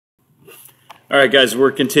All right, guys,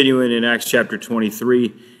 we're continuing in Acts chapter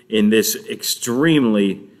 23 in this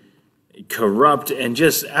extremely corrupt and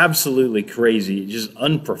just absolutely crazy, just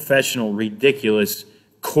unprofessional, ridiculous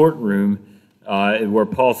courtroom where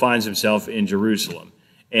Paul finds himself in Jerusalem.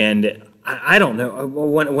 And I don't know,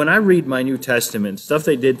 when I read my New Testament, stuff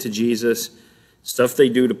they did to Jesus, stuff they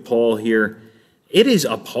do to Paul here, it is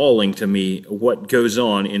appalling to me what goes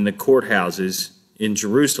on in the courthouses in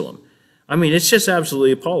Jerusalem. I mean, it's just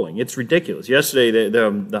absolutely appalling. It's ridiculous. Yesterday,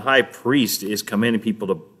 the high priest is commanding people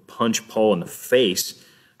to punch Paul in the face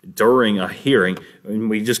during a hearing, and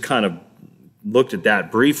we just kind of looked at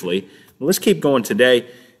that briefly. Let's keep going today.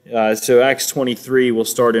 So Acts 23, we'll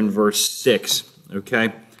start in verse 6,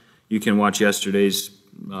 okay? You can watch yesterday's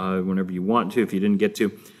whenever you want to if you didn't get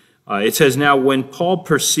to. It says, "Now when Paul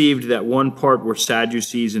perceived that one part were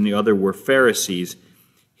Sadducees and the other were Pharisees,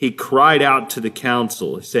 he cried out to the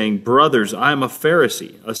council, saying, 'Brothers, I am a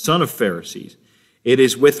Pharisee, a son of Pharisees. It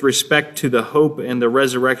is with respect to the hope and the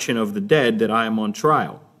resurrection of the dead that I am on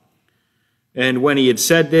trial.' And when he had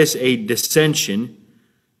said this, a dissension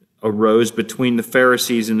arose between the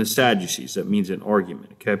Pharisees and the Sadducees." That means an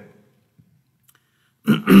argument, okay?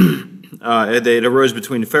 It arose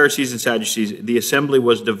between the Pharisees and Sadducees. The assembly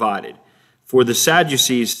was divided. For the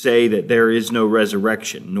Sadducees say that there is no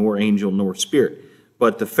resurrection, nor angel, nor spirit.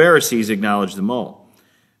 But the Pharisees acknowledge them all.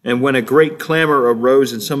 And when a great clamor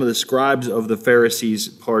arose, and some of the scribes of the Pharisees'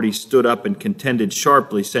 party stood up and contended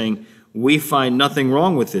sharply, saying, "We find nothing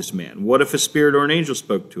wrong with this man. What if a spirit or an angel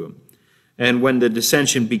spoke to him?" And when the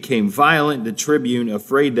dissension became violent, the tribune,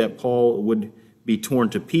 afraid that Paul would be torn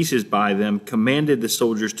to pieces by them, commanded the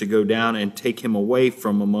soldiers to go down and take him away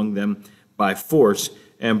from among them by force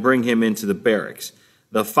and bring him into the barracks.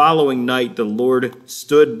 The following night the Lord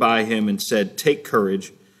stood by him and said, "Take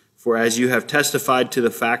courage, for as you have testified to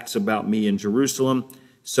the facts about me in Jerusalem,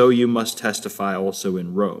 so you must testify also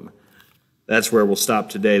in Rome." That's where we'll stop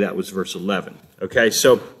today. That was verse 11. Okay,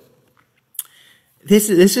 so this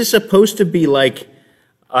is supposed to be like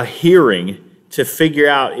a hearing to figure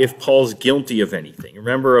out if Paul's guilty of anything.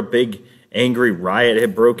 Remember, a big angry riot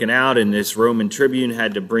had broken out, and this Roman tribune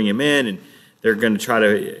had to bring him in, and they're going to try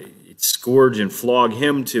to scourge and flog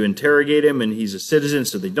him to interrogate him, and he's a citizen,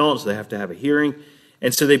 so they don't, so they have to have a hearing.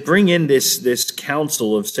 And so they bring in this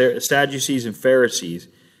council of Sadducees and Pharisees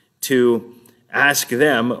to ask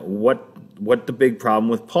them what the big problem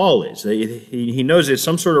with Paul is. He knows it's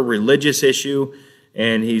some sort of religious issue,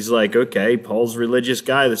 and he's like, okay, Paul's a religious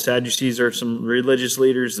guy, the Sadducees are some religious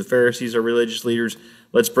leaders, the Pharisees are religious leaders,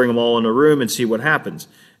 let's bring them all in a room and see what happens.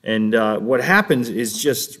 And what happens is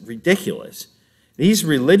just ridiculous. These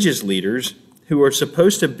religious leaders who are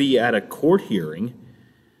supposed to be at a court hearing,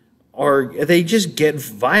 they just get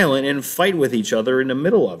violent and fight with each other in the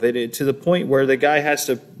middle of it, to the point where the guy has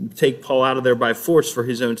to take Paul out of there by force for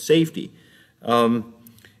his own safety.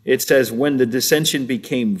 It says, when the dissension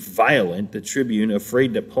became violent, the tribune,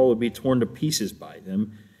 afraid that Paul would be torn to pieces by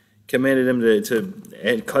them, commanded him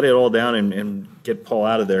to cut it all down and get Paul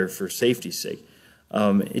out of there for safety's sake.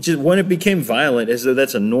 When it became violent, as though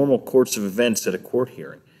that's a normal course of events at a court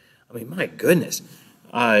hearing. I mean, my goodness,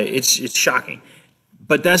 it's shocking.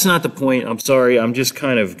 But that's not the point. I'm sorry, I'm just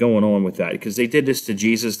kind of going on with that, because they did this to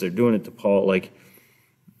Jesus, they're doing it to Paul. Like,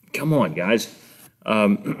 come on, guys.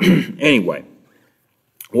 Anyway,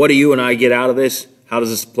 what do you and I get out of this? How does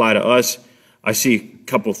this apply to us? I see a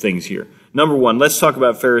couple things here. Number one, let's talk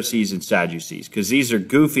about Pharisees and Sadducees, because these are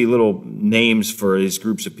goofy little names for these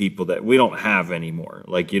groups of people that we don't have anymore.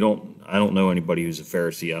 Like, I don't know anybody who's a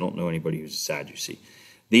Pharisee. I don't know anybody who's a Sadducee.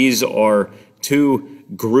 These are two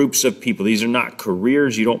groups of people. These are not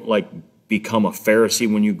careers. You don't like become a Pharisee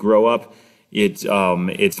when you grow up. It's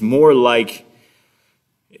more like,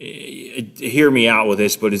 hear me out with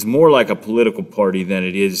this, but it's more like a political party than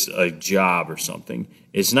it is a job or something.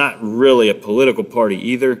 It's not really a political party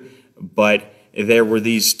either. But there were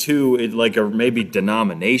these two, maybe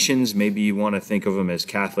denominations. Maybe you want to think of them as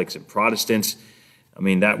Catholics and Protestants. I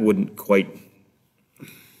mean, that wouldn't quite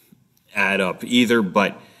add up either,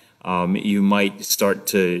 but you might start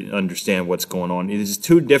to understand what's going on. There's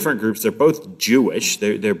two different groups. They're both Jewish.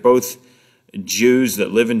 They're both Jews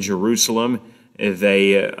that live in Jerusalem.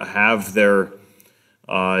 They have their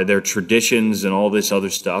traditions and all this other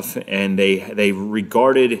stuff, and they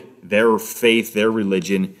regarded their faith, their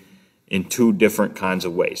religion, in two different kinds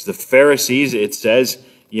of ways. The Pharisees, it says,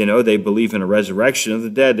 they believe in a resurrection of the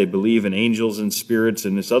dead. They believe in angels and spirits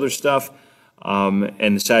and this other stuff.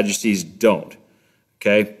 And the Sadducees don't.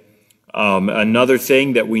 Okay? Another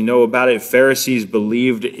thing that we know about it, Pharisees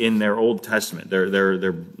believed in their Old Testament,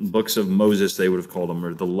 their books of Moses, they would have called them,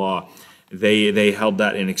 or the law. They held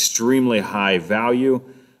that in extremely high value.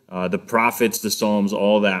 The prophets, the Psalms,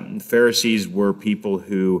 all that. And Pharisees were people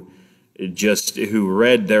who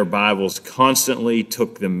read their Bibles constantly,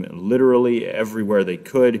 took them literally everywhere they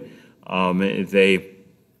could. They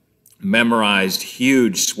memorized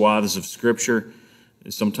huge swaths of Scripture.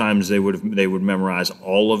 Sometimes they would memorize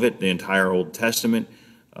all of it, the entire Old Testament.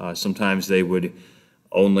 Sometimes they would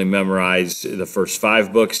only memorize the first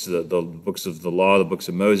 5 books, the books of the law, the books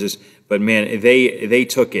of Moses. But man, they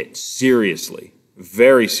took it seriously,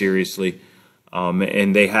 very seriously,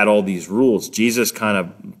 and they had all these rules. Jesus kind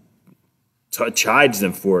of chides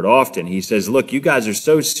them for it often. He says, look, you guys are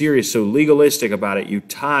so serious, so legalistic about it. You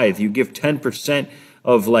tithe, you give 10%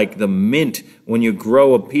 of like the mint. When you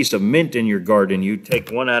grow a piece of mint in your garden, you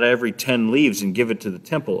take 1 out of every 10 leaves and give it to the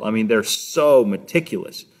temple. I mean, they're so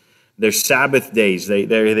meticulous. Their Sabbath days,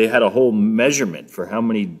 they had a whole measurement for how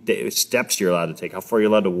many steps you're allowed to take, how far you're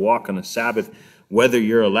allowed to walk on the Sabbath, whether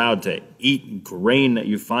you're allowed to eat grain that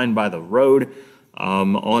you find by the road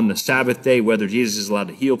on the Sabbath day, whether Jesus is allowed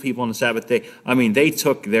to heal people on the Sabbath day. I mean, they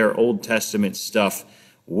took their Old Testament stuff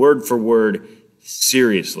word for word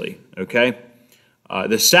seriously, okay?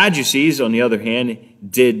 The Sadducees, on the other hand,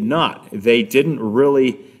 did not. They didn't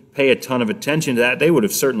really pay a ton of attention to that. They would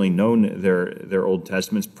have certainly known their Old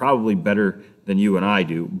Testaments probably better than you and I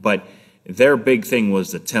do, but their big thing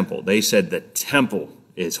was the temple. They said the temple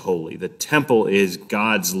is holy. The temple is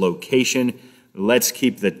God's location. Let's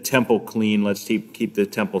keep the temple clean. Let's keep the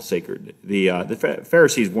temple sacred. The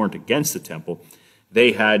Pharisees weren't against the temple.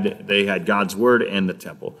 They had God's word and the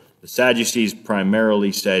temple. The Sadducees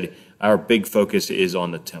primarily said our big focus is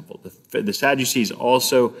on the temple. The Sadducees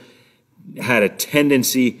also had a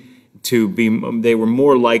tendency they were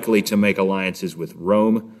more likely to make alliances with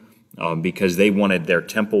Rome because they wanted their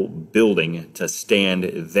temple building to stand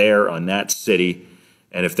there on that city.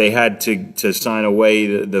 And if they had to sign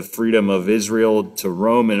away the freedom of Israel to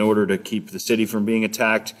Rome in order to keep the city from being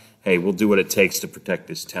attacked, hey, we'll do what it takes to protect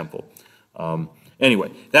this temple.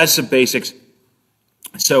 Anyway, that's the basics.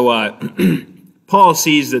 So Paul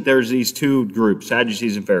sees that there's these 2 groups,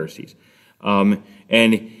 Sadducees and Pharisees. And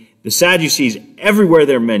the Sadducees, everywhere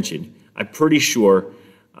they're mentioned, I'm pretty sure,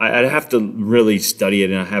 I'd have to really study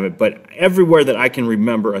it and I haven't, but everywhere that I can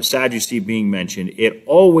remember a Sadducee being mentioned, it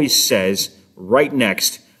always says right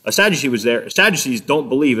next, a Sadducee was there. Sadducees don't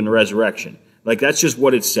believe in the resurrection. Like, that's just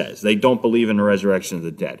what it says. They don't believe in the resurrection of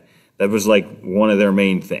the dead. That was like one of their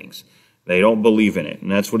main things. They don't believe in it.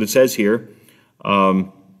 And that's what it says here.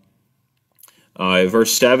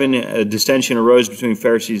 Verse 7, a dissension arose between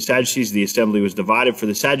Pharisees and Sadducees. The assembly was divided, for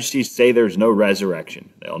the Sadducees say there's no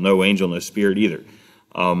resurrection. No angel, no spirit either.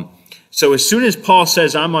 So as soon as Paul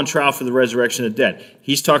says, I'm on trial for the resurrection of the dead,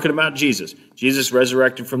 he's talking about Jesus. Jesus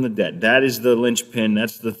resurrected from the dead. That is the linchpin.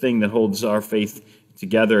 That's the thing that holds our faith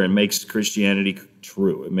together and makes Christianity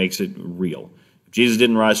true. It makes it real. If Jesus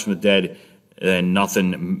didn't rise from the dead, then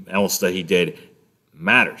nothing else that he did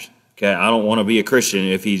matters. Okay, I don't want to be a Christian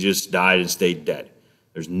if he just died and stayed dead.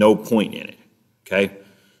 There's no point in it. Okay?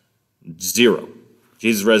 0.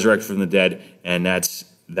 Jesus resurrected from the dead, and that's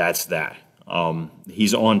that.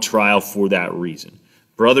 He's on trial for that reason.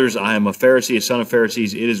 Brothers, I am a Pharisee, a son of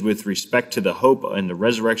Pharisees. It is with respect to the hope and the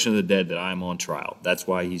resurrection of the dead that I am on trial. That's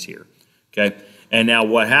why he's here. Okay? And now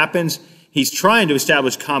what happens? He's trying to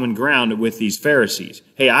establish common ground with these Pharisees.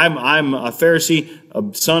 Hey, I'm a Pharisee,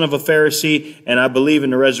 a son of a Pharisee, and I believe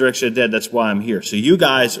in the resurrection of the dead. That's why I'm here. So you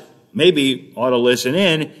guys maybe ought to listen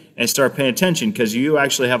in and start paying attention, because you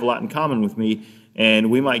actually have a lot in common with me, and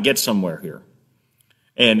we might get somewhere here.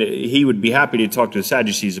 And he would be happy to talk to the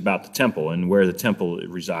Sadducees about the temple and where the temple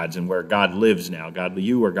resides and where God lives now.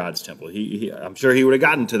 You are God's temple. I'm sure he would have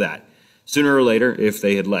gotten to that sooner or later if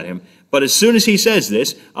they had let him. But as soon as he says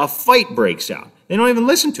this, a fight breaks out. They don't even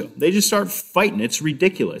listen to him. They just start fighting. It's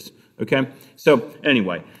ridiculous. Okay? So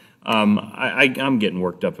anyway, I'm getting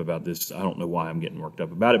worked up about this. I don't know why I'm getting worked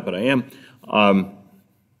up about it, but I am.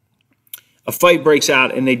 A fight breaks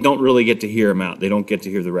out, and they don't really get to hear him out. They don't get to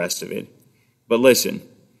hear the rest of it. But listen,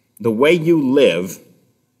 the way you live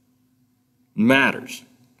matters.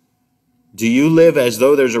 Do you live as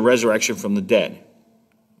though there's a resurrection from the dead?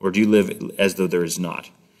 Or do you live as though there is not?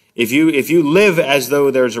 If you live as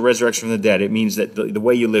though there's a resurrection from the dead, it means that the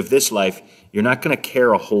way you live this life, you're not going to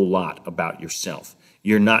care a whole lot about yourself.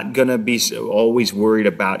 You're not going to be always worried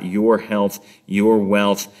about your health, your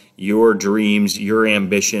wealth, your dreams, your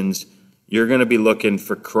ambitions. You're going to be looking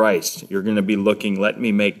for Christ. You're going to be looking, let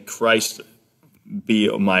me make Christ be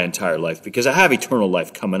my entire life, because I have eternal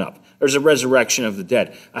life coming up. There's a resurrection of the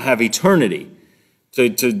dead. I have eternity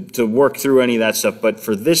to work through any of that stuff. But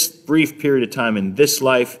for this brief period of time in this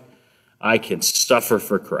life, I can suffer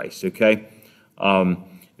for Christ, okay?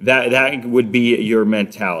 That would be your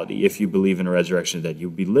mentality if you believe in a resurrection of the dead.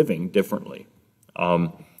 You'll be living differently.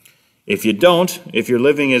 If you don't, if you're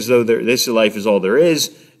living as though this life is all there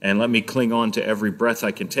is, and let me cling on to every breath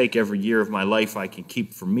I can take, every year of my life I can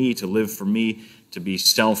keep for me, to live for me, to be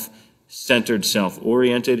self-centered,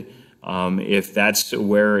 self-oriented, if that's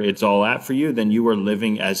where it's all at for you, then you are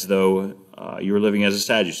living as though you are living as a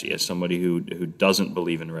Sadducee, as somebody who doesn't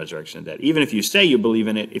believe in the resurrection of the dead. Even if you say you believe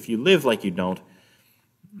in it, if you live like you don't,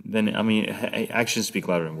 then, I mean, actions speak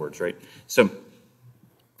louder than words, right? So,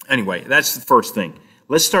 anyway, that's the first thing.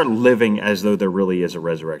 Let's start living as though there really is a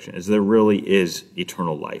resurrection, as there really is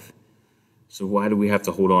eternal life. So why do we have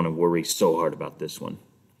to hold on and worry so hard about this one?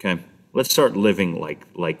 Okay, let's start living like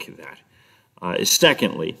that.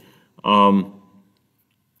 Secondly,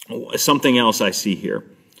 something else I see here,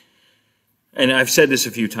 and I've said this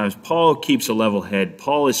a few times, Paul keeps a level head.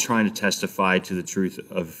 Paul is trying to testify to the truth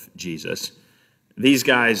of Jesus. These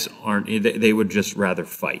guys aren't, they would just rather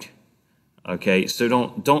fight. Okay, so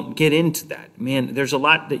don't get into that. Man, there's a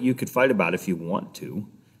lot that you could fight about if you want to.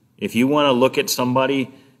 If you want to look at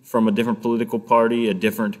somebody from a different political party, a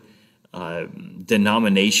different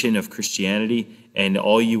denomination of Christianity, and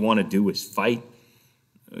all you want to do is fight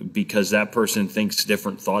because that person thinks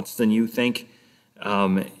different thoughts than you think,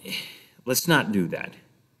 let's not do that.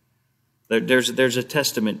 There's a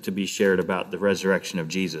testament to be shared about the resurrection of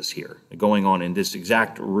Jesus here, going on in this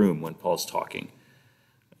exact room when Paul's talking.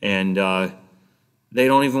 And they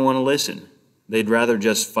don't even want to listen. They'd rather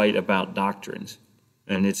just fight about doctrines.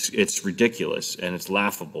 And it's ridiculous, and it's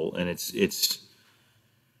laughable, and it's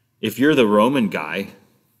if you're the Roman guy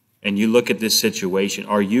and you look at this situation,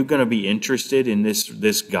 are you going to be interested in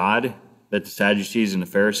this God that the Sadducees and the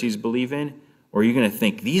Pharisees believe in? Or are you going to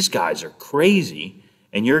think these guys are crazy,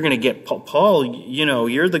 and you're going to get Paul, you know,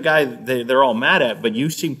 you're the guy they're all mad at, but you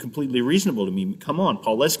seem completely reasonable to me. Come on,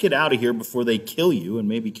 Paul, let's get out of here before they kill you and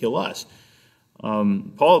maybe kill us.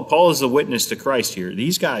 Paul is the witness to Christ here.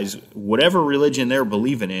 These guys, whatever religion they're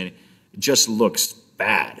believing in, just looks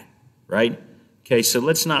bad, right? Okay, so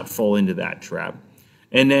let's not fall into that trap.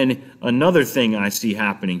 And then another thing I see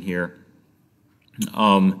happening here,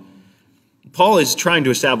 Paul is trying to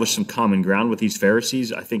establish some common ground with these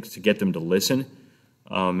Pharisees, I think, to get them to listen.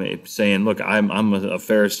 Saying, look, I'm a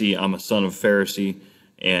Pharisee, I'm a son of a Pharisee,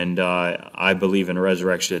 and I believe in a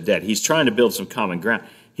resurrection of the dead. He's trying to build some common ground.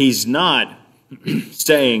 He's not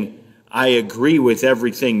saying, I agree with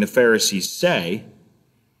everything the Pharisees say.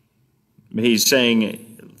 He's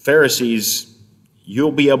saying, Pharisees,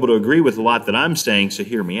 you'll be able to agree with a lot that I'm saying, so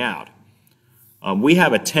hear me out. We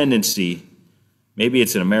have a tendency, maybe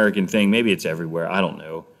it's an American thing, maybe it's everywhere, I don't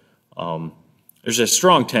know. There's a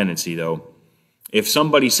strong tendency, though, if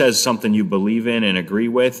somebody says something you believe in and agree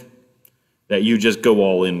with, that you just go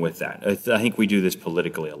all in with that. I think we do this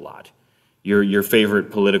politically a lot. Your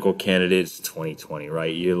favorite political candidate is 2020,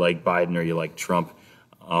 right? You like Biden or you like Trump.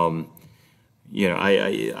 You know,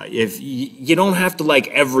 if you don't have to like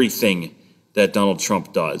everything that Donald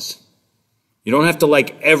Trump does. You don't have to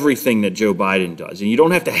like everything that Joe Biden does, and you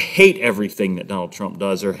don't have to hate everything that Donald Trump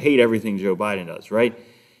does or hate everything Joe Biden does, right?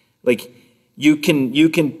 Like, you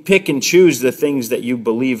can pick and choose the things that you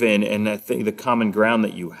believe in and the common ground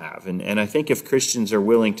that you have. And I think if Christians are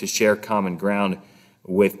willing to share common ground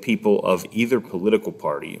with people of either political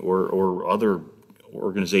party or other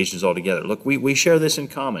organizations altogether, look, we share this in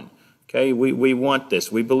common, okay? We want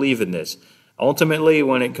this. We believe in this. Ultimately,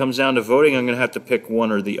 when it comes down to voting, I'm going to have to pick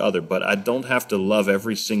one or the other, but I don't have to love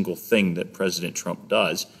every single thing that President Trump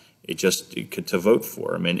does to vote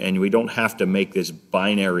for him. And we don't have to make this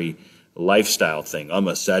binary lifestyle thing. I'm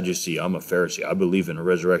a Sadducee, I'm a Pharisee, I believe in a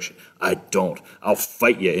resurrection. I don't. I'll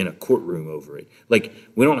fight you in a courtroom over it. Like,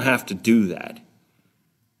 we don't have to do that.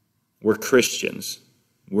 We're Christians.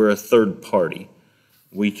 We're a third party.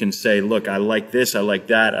 We can say, look, I like this, I like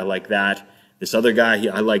that, I like that. This other guy,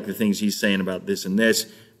 I like the things he's saying about this and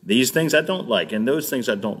this. These things I don't like, and those things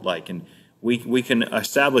I don't like. And we can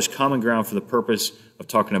establish common ground for the purpose of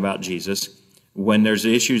talking about Jesus. When there's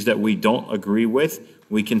issues that we don't agree with,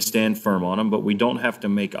 we can stand firm on them, but we don't have to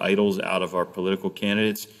make idols out of our political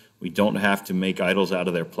candidates. We don't have to make idols out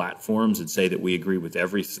of their platforms and say that we agree with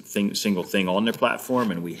every single thing on their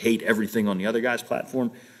platform and we hate everything on the other guy's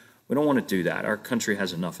platform. We don't want to do that. Our country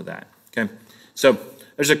has enough of that. Okay, so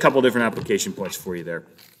there's a couple different application points for you there.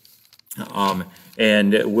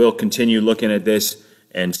 And we'll continue looking at this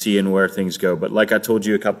and seeing where things go. But like I told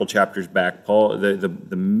you a couple chapters back, Paul,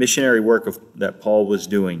 the missionary work that Paul was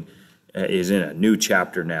doing is in a new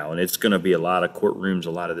chapter now, and it's going to be a lot of courtrooms,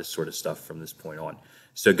 a lot of this sort of stuff from this point on.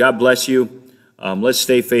 So God bless you. Let's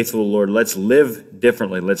stay faithful to the Lord. Let's live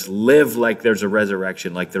differently. Let's live like there's a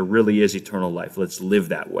resurrection, like there really is eternal life. Let's live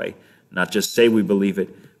that way. Not just say we believe it,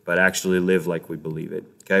 but actually live like we believe it.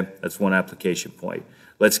 Okay? That's one application point.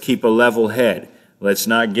 Let's keep a level head. Let's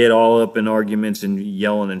not get all up in arguments and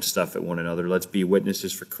yelling and stuff at one another. Let's be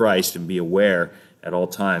witnesses for Christ and be aware at all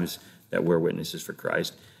times that we're witnesses for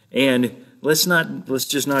Christ. And let's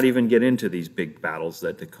just not even get into these big battles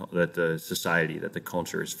that the society, that the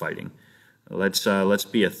culture is fighting. Let's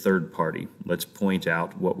be a third party. Let's point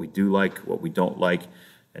out what we do like, what we don't like,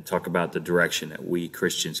 and talk about the direction that we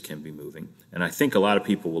Christians can be moving. And I think a lot of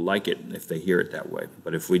people will like it if they hear it that way.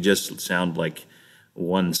 But if we just sound like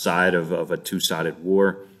one side of a two-sided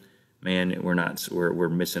war, man, we're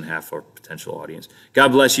missing half our potential audience. God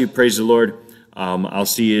bless you. Praise the Lord. I'll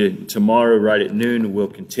see you tomorrow right at noon. We'll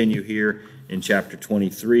continue here in chapter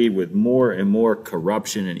 23 with more and more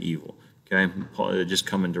corruption and evil. Okay, Paul, just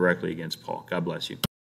coming directly against Paul. God bless you.